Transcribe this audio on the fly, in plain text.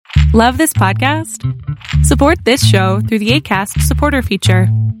Love this podcast? Support this show through the Acast supporter feature.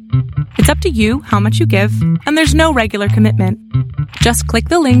 It's up to you how much you give, and there's no regular commitment. Just click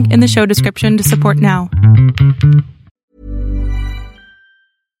the link in the show description to support now.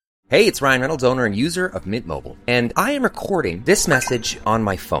 Hey, it's Ryan Reynolds, owner and user of Mint Mobile. And I am recording this message on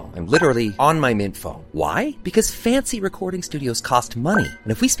my phone. I'm literally on my Mint phone. Why? Because fancy recording studios cost money.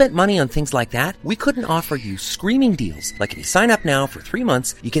 And if we spent money on things like that, we couldn't offer you screaming deals. Like if you sign up now for 3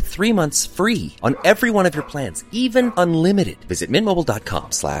 months, you get 3 months free on every one of your plans, even unlimited. Visit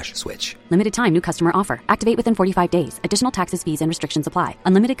mintmobile.com/switch. Limited time new customer offer. Activate within 45 days. Additional taxes, fees, and restrictions apply.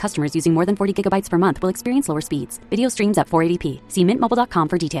 Unlimited customers using more than 40 gigabytes per month will experience lower speeds. Video streams at 480p. See mintmobile.com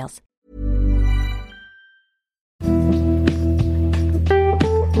for details.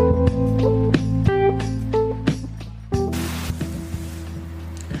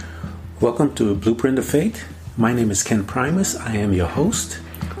 Welcome to Blueprint of Faith. My name is Ken Primus. I am your host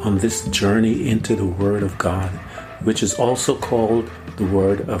on this journey into the Word of God, which is also called the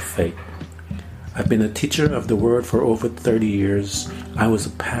Word of Faith. I've been a teacher of the Word for over 30 years. I was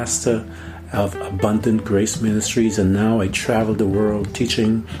a pastor of Abundant Grace Ministries, and now I travel the world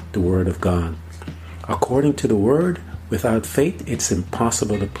teaching the Word of God. According to the Word, without faith, it's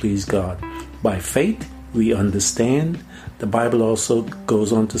impossible to please God. By faith, we understand. The Bible also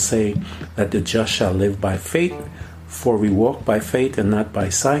goes on to say that the just shall live by faith, for we walk by faith and not by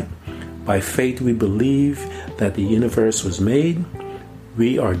sight. By faith, we believe that the universe was made.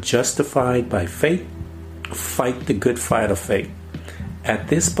 We are justified by faith. Fight the good fight of faith. At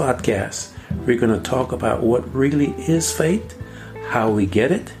this podcast, we're going to talk about what really is faith, how we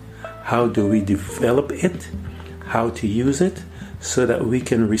get it, how do we develop it, how to use it, so that we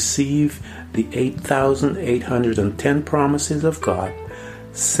can receive the 8,810 promises of God,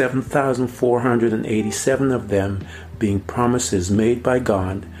 7,487 of them being promises made by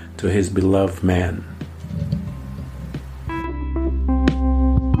God to His beloved man.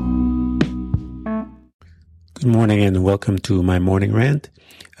 Good morning and welcome to my morning rant.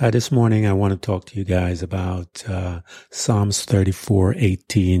 This morning I want to talk to you guys about Psalms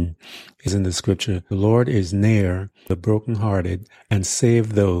 34:18 is in the scripture. The Lord is near the brokenhearted and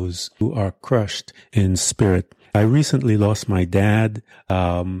save those who are crushed in spirit. I recently lost my dad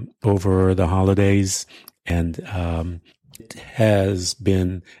over the holidays, and it has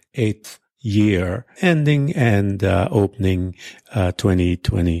been 8th year ending and opening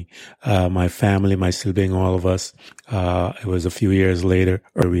 2020. My family, my sibling, all of us, it was a few years later,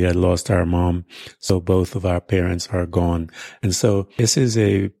 or we had lost our mom. So both of our parents are gone. And so this is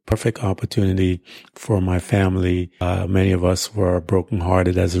a perfect opportunity for my family. Many of us were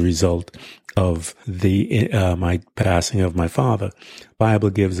brokenhearted as a result of the my passing of my father.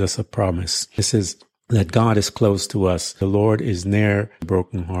 Bible gives us a promise. This is that God is close to us. The Lord is near the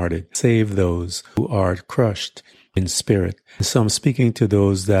brokenhearted. Save those who are crushed in spirit. So I'm speaking to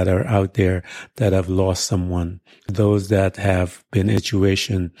those that are out there that have lost someone, those that have been in a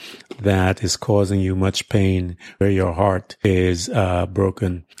situation that is causing you much pain, where your heart is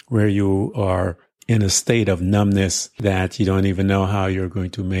broken, where you are in a state of numbness that you don't even know how you're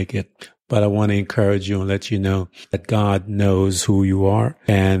going to make it. But I want to encourage you and let you know that God knows who you are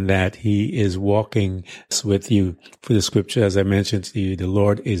and that He is walking with you. For the scripture, as I mentioned to you, the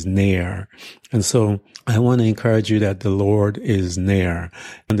Lord is near. And so I want to encourage you that the Lord is near,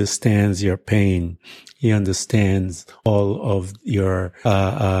 understands your pain. He understands all of your,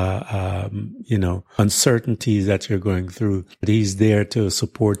 uncertainties that you're going through. But He's there to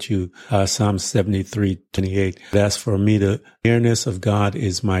support you. Psalm 73:28. As for me, the nearness of God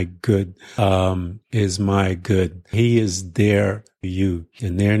is my good, is my good. He is there for you.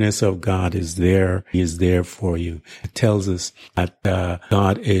 The nearness of God is there. He is there for you. It tells us that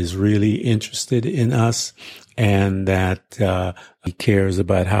God is really interested in us and that He cares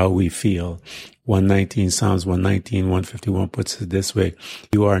about how we feel. Psalms 119, 151 puts it this way: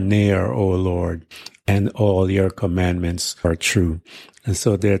 you are near, O Lord, and all your commandments are true. And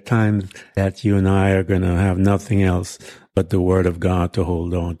so there are times that you and I are going to have nothing else but the Word of God to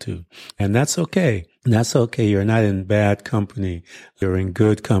hold on to. And that's okay. That's okay. You're not in bad company. You're in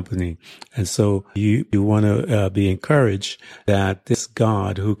good company. And so you want to be encouraged that this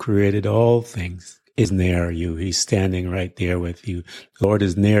God who created all things is near you. He's standing right there with you. The Lord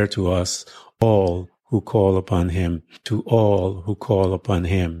is near to us all who call upon Him, to all who call upon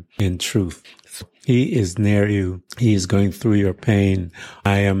Him in truth. He is near you. He is going through your pain.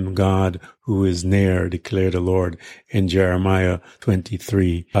 I am God who who is near, declare the Lord in Jeremiah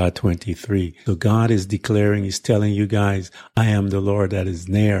 23:23. So God is declaring, he's telling you guys, I am the Lord that is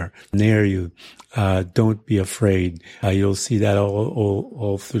near you. Don't be afraid. You'll see that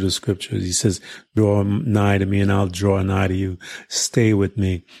all through the scriptures. He says, draw nigh to me and I'll draw nigh to you. Stay with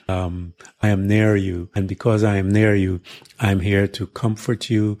me. I am near you. And because I am near you, I'm here to comfort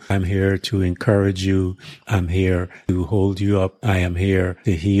you. I'm here to encourage you. I'm here to hold you up. I am here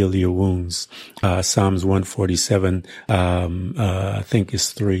to heal your wounds. Psalms 147, I think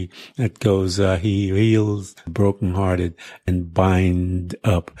is 3. It goes, he heals the brokenhearted and bind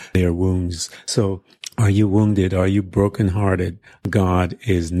up their wounds. So are you wounded? Are you brokenhearted? God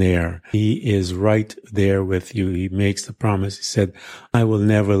is near. He is right there with you. He makes the promise. He said, I will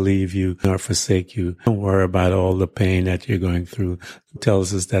never leave you nor forsake you. Don't worry about all the pain that you're going through. It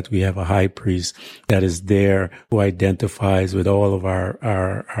tells us that we have a high priest that is there who identifies with all of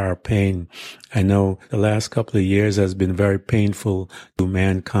our pain. I know the last couple of years has been very painful to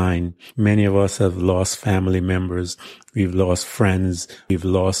mankind. Many of us have lost family members. We've lost friends. We've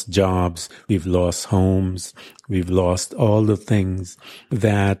lost jobs. We've lost homes. We've lost all the things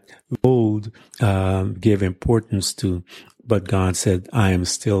that we give importance to. But God said, I am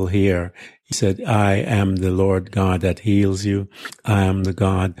still here. He said, I am the Lord God that heals you. I am the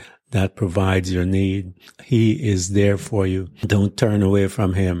God that provides your need. He is there for you. Don't turn away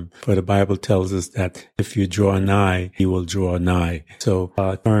from him. For the Bible tells us that if you draw nigh, he will draw nigh. So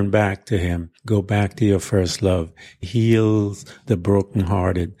turn back to him. Go back to your first love. He heals the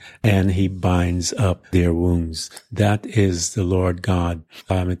brokenhearted and he binds up their wounds. That is the Lord God.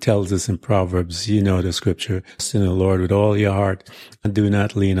 It tells us in Proverbs, you know the scripture, trust in the Lord with all your heart and do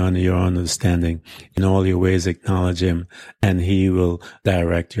not lean on your own understanding. In all your ways acknowledge him and he will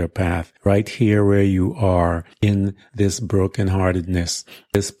direct your path. Right here where you are in this brokenheartedness,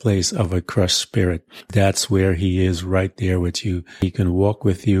 this place of a crushed spirit, that's where he is right there with you. He can walk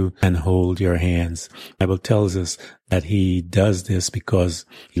with you and hold your hands. The Bible tells us that he does this because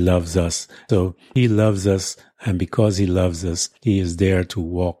he loves us. So he loves us, and because he loves us, he is there to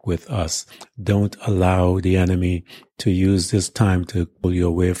walk with us. Don't allow the enemy to use this time to pull you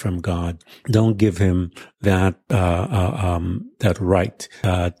away from God. Don't give him that right.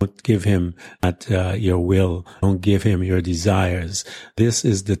 Don't give him your will. Don't give him your desires. This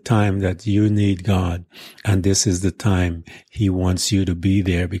is the time that you need God, and this is the time he wants you to be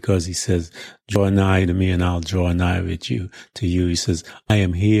there, because he says, draw nigh to me and I'll draw nigh with you to you. He says, I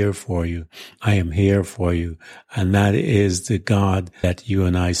am here for you. I am here for you. And that is the God that you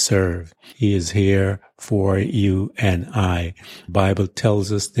and I serve. He is here for you and I. The Bible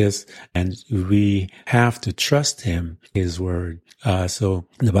tells us this, and we have to trust him, his word. So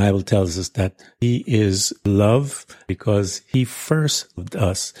the Bible tells us that he is love because he first loved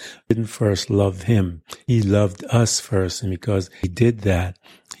us. We didn't first love him. He loved us first. And because he did that,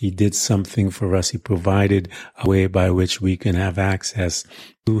 he did something for us. He provided a way by which we can have access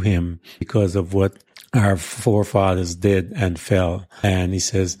to him because of what our forefathers did and fell. And he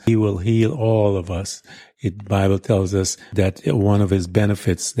says he will heal all of us. The Bible tells us that one of his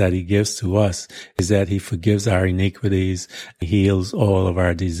benefits that he gives to us is that he forgives our iniquities, he heals all of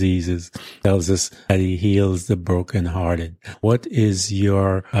our diseases, tells us that he heals the brokenhearted. What is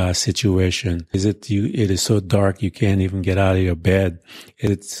your situation? Is it it is so dark you can't even get out of your bed?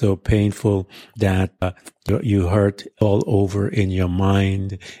 It's so painful that you hurt all over in your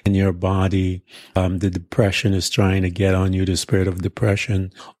mind, in your body. The depression is trying to get on you. The spirit of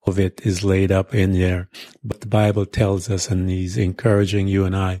depression of it is laid up in there. But the Bible tells us, and he's encouraging you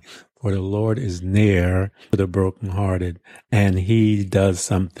and I, for the Lord is near to the brokenhearted, and he does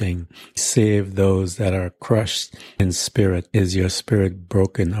something. Save those that are crushed in spirit. Is your spirit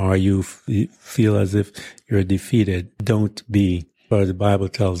broken? Or you feel as if you're defeated? Don't be. For the Bible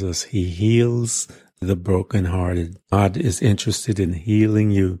tells us he heals the brokenhearted. God is interested in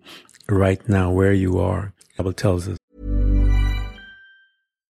healing you right now where you are. The Bible tells us.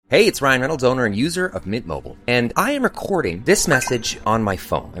 Hey, it's Ryan Reynolds, owner and user of Mint Mobile. And I am recording this message on my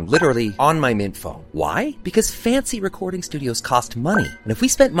phone. I'm literally on my Mint phone. Why? Because fancy recording studios cost money. And if we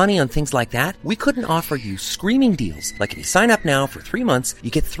spent money on things like that, we couldn't offer you screaming deals. Like if you sign up now for 3 months, you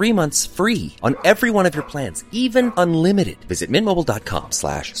get 3 months free on every one of your plans, even unlimited. Visit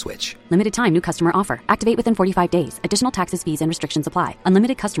mintmobile.com/switch. Limited time new customer offer. Activate within 45 days. Additional taxes, fees, and restrictions apply.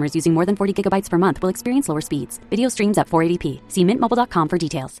 Unlimited customers using more than 40 gigabytes per month will experience lower speeds. Video streams at 480p. See mintmobile.com for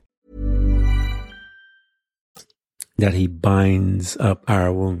details. that he binds up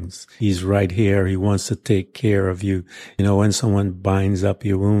our wounds. He's right here. He wants to take care of you. You know, when someone binds up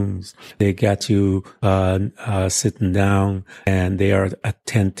your wounds, they got you sitting down and they are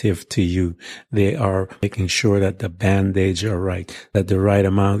attentive to you. They are making sure that the bandage are right, that the right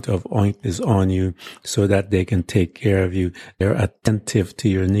amount of ointment is on you so that they can take care of you. They're attentive to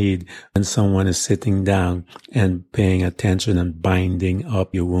your need when someone is sitting down and paying attention and binding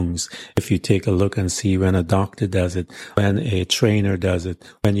up your wounds. If you take a look and see when a doctor does it, when a trainer does it,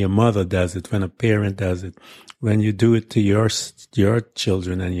 when your mother does it, when a parent does it, when you do it to your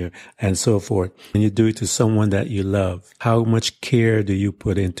children and so forth, when you do it to someone that you love, how much care do you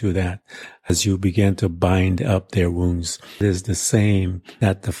put into that as you begin to bind up their wounds? It is the same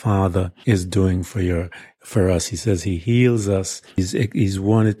that the Father is doing for us. He says he heals us. He's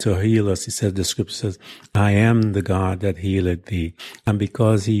wanted to heal us. He said, the scripture says, I am the God that healeth thee. And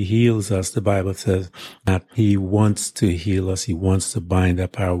because he heals us, the Bible says that he wants to heal us. He wants to bind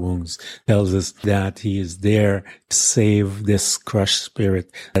up our wounds. Tells us that he is there to save this crushed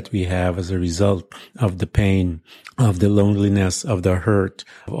spirit that we have as a result of the pain, of the loneliness, of the hurt,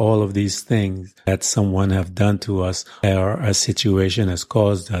 of all of these things that someone have done to us, or a situation has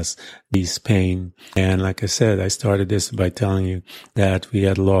caused us these pain. And like I said, I started this by telling you that we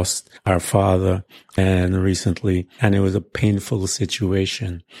had lost our father and recently, and it was a painful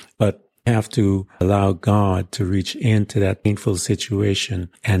situation. But we have to allow God to reach into that painful situation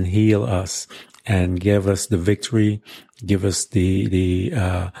and heal us and give us the victory, give us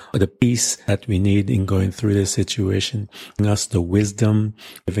the peace that we need in going through this situation, giving us the wisdom,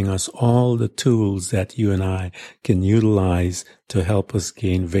 giving us all the tools that you and I can utilize to help us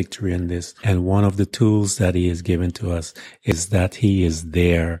gain victory in this. And one of the tools that he has given to us is that he is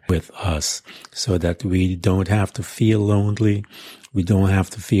there with us so that we don't have to feel lonely. We don't have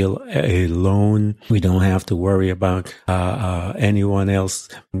to feel alone. We don't have to worry about anyone else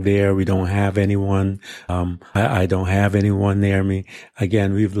there. We don't have anyone. I don't have anyone near me.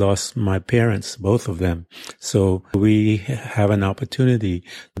 Again, we've lost my parents, both of them. So we have an opportunity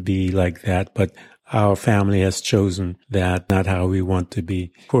to be like that. But our family has chosen that not how we want to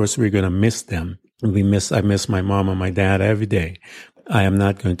be. Of course, we're going to miss them. I miss my mom and my dad every day. I am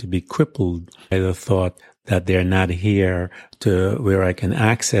not going to be crippled by the thought that they're not here to where I can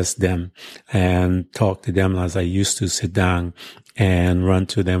access them and talk to them as I used to, sit down and run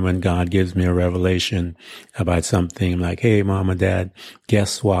to them when God gives me a revelation about something. I'm like, hey, mom and dad,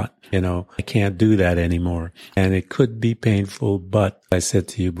 guess what? I can't do that anymore. And it could be painful, but I said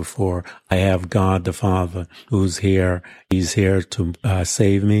to you before, I have God the Father who's here. He's here to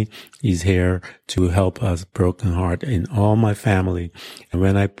save me. He's here to help us broken heart in all my family. And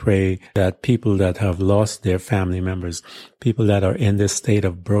when I pray that people that have lost their family members, people that are in this state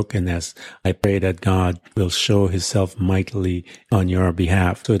of brokenness, I pray that God will show himself mightily on your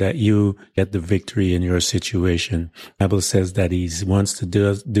behalf so that you get the victory in your situation. The Bible says that he wants to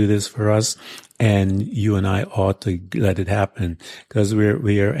do this for us, and you and I ought to let it happen because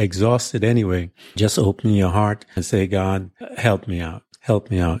we are exhausted anyway. Just open your heart and say, God, help me out.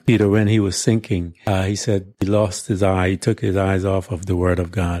 Help me out. Peter, when he was sinking, he said he lost his eye. He took his eyes off of the word of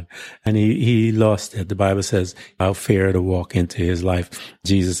God and he lost it. The Bible says how fear to walk into his life.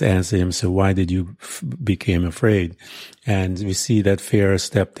 Jesus answered him, so why did you become afraid? And we see that fear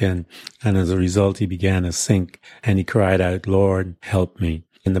stepped in, and as a result, he began to sink and he cried out, Lord, help me.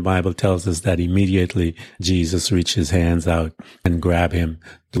 And the Bible tells us that immediately Jesus reached his hands out and grabbed him.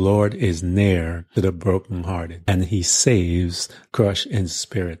 The Lord is near to the brokenhearted, and he saves crushed in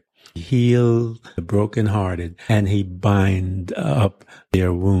spirit. He heals the brokenhearted, and he binds up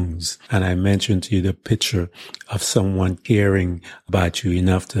their wounds. And I mentioned to you the picture of someone caring about you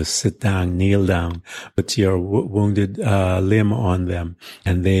enough to sit down, kneel down, put your wounded limb on them,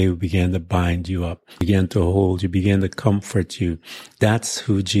 and they begin to bind you up, begin to hold you, begin to comfort you. That's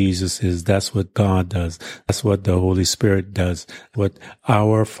who Jesus is. That's what God does. That's what the Holy Spirit does. What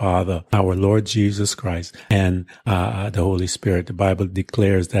our Father, our Lord Jesus Christ, and the Holy Spirit. The Bible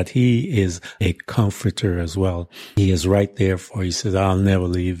declares that he is a comforter as well. He is right there for you. He says, I'll never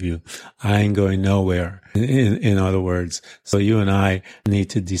leave you. I ain't going nowhere. In other words, so you and I need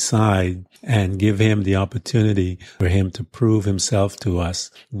to decide and give him the opportunity for him to prove himself to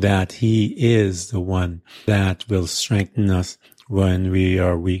us that he is the one that will strengthen us when we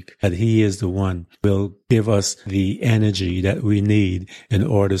are weak, that he is the one will give us the energy that we need in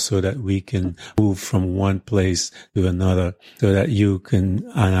order so that we can move from one place to another, so that you can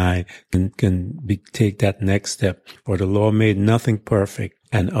and I can take that next step. For the Lord made nothing perfect.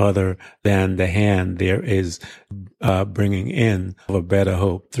 and other than the hand there is bringing in of a better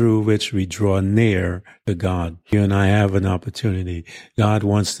hope through which we draw near to God. You and I have an opportunity. God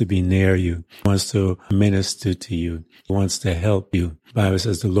wants to be near you, wants to minister to you, he wants to help you. The Bible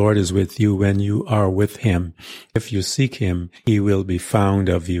says the Lord is with you when you are with him. If you seek him, he will be found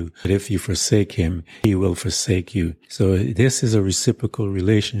of you. But if you forsake him, he will forsake you. So this is a reciprocal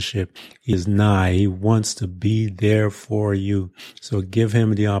relationship. He is nigh. He wants to be there for you. So give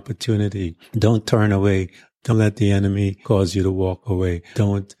him the opportunity. Don't turn away. Don't let the enemy cause you to walk away.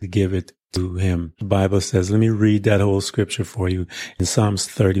 Don't give it to him. The Bible says, let me read that whole scripture for you. In Psalms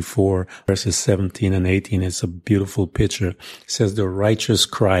 34, verses 17 and 18, it's a beautiful picture. It says, the righteous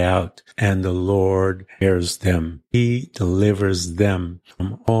cry out, and the Lord hears them. He delivers them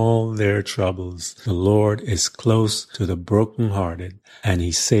from all their troubles. The Lord is close to the brokenhearted, and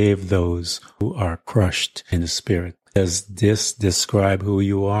he saves those who are crushed in the spirit. Does this describe who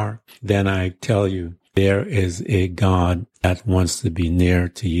you are? Then I tell you, there is a God that wants to be near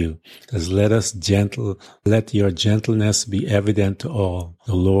to you. Let your gentleness be evident to all.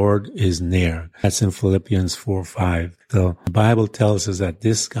 The Lord is near. That's in Philippians 4:5. So the Bible tells us that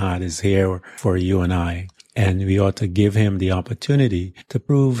this God is here for you and I. And we ought to give him the opportunity to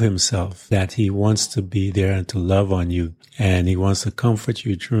prove himself, that he wants to be there and to love on you. And he wants to comfort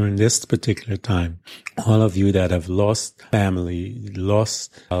you during this particular time. All of you that have lost family,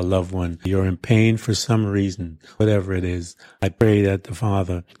 lost a loved one, you're in pain for some reason, whatever it is. I pray that the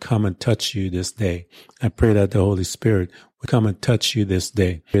Father come and touch you this day. I pray that the Holy Spirit will come and touch you this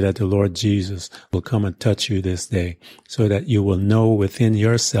day. Pray that the Lord Jesus will come and touch you this day so that you will know within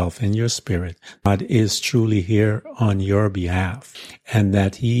yourself and your spirit God is truly here on your behalf and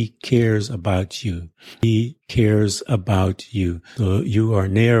that he cares about you. He cares about you. So you are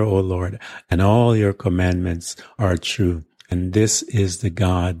near, O Lord, and all your commandments are true. And this is the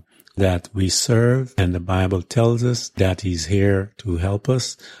God that we serve, and the Bible tells us that he's here to help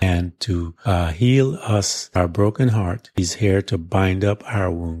us and to heal us, our broken heart. He's here to bind up our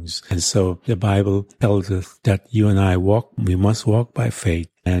wounds. And so the Bible tells us that you and I we must walk by faith,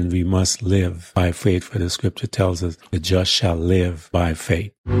 and we must live by faith, for the scripture tells us the just shall live by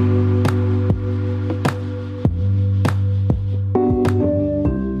faith.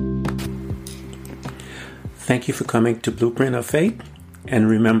 Thank you for coming to Blueprint of Faith. And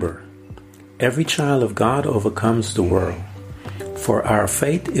remember, every child of God overcomes the world, for our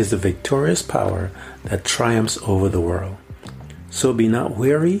faith is the victorious power that triumphs over the world. So be not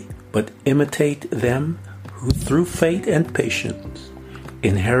weary, but imitate them who through faith and patience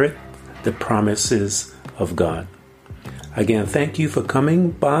inherit the promises of God. Again, thank you for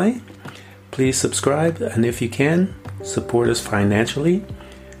coming by. Please subscribe, and if you can, support us financially.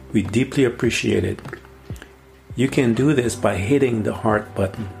 We deeply appreciate it. You can do this by hitting the heart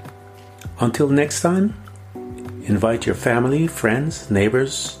button. Until next time, invite your family, friends,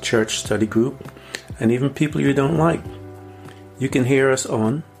 neighbors, church study group, and even people you don't like. You can hear us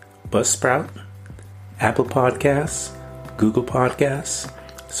on Buzzsprout, Apple Podcasts, Google Podcasts,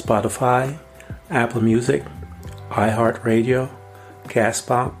 Spotify, Apple Music, iHeartRadio,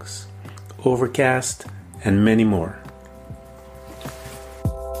 Castbox, Overcast, and many more.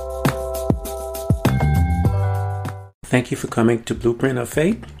 Thank you for coming to Blueprint of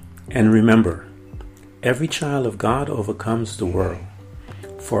Faith. And remember, every child of God overcomes the world,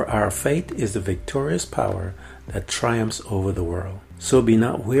 for our faith is the victorious power that triumphs over the world. So be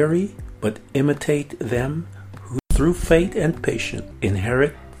not weary, but imitate them who through faith and patience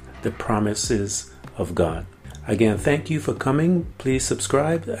inherit the promises of God. Again, thank you for coming. Please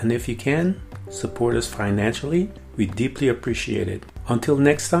subscribe, and if you can, support us financially. We deeply appreciate it. Until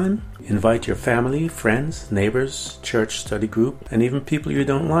next time, invite your family, friends, neighbors, church study group, and even people you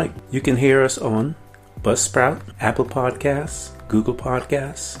don't like. You can hear us on Buzzsprout, Apple Podcasts, Google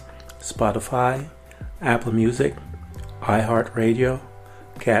Podcasts, Spotify, Apple Music, iHeartRadio,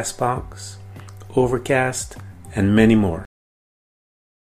 Castbox, Overcast, and many more.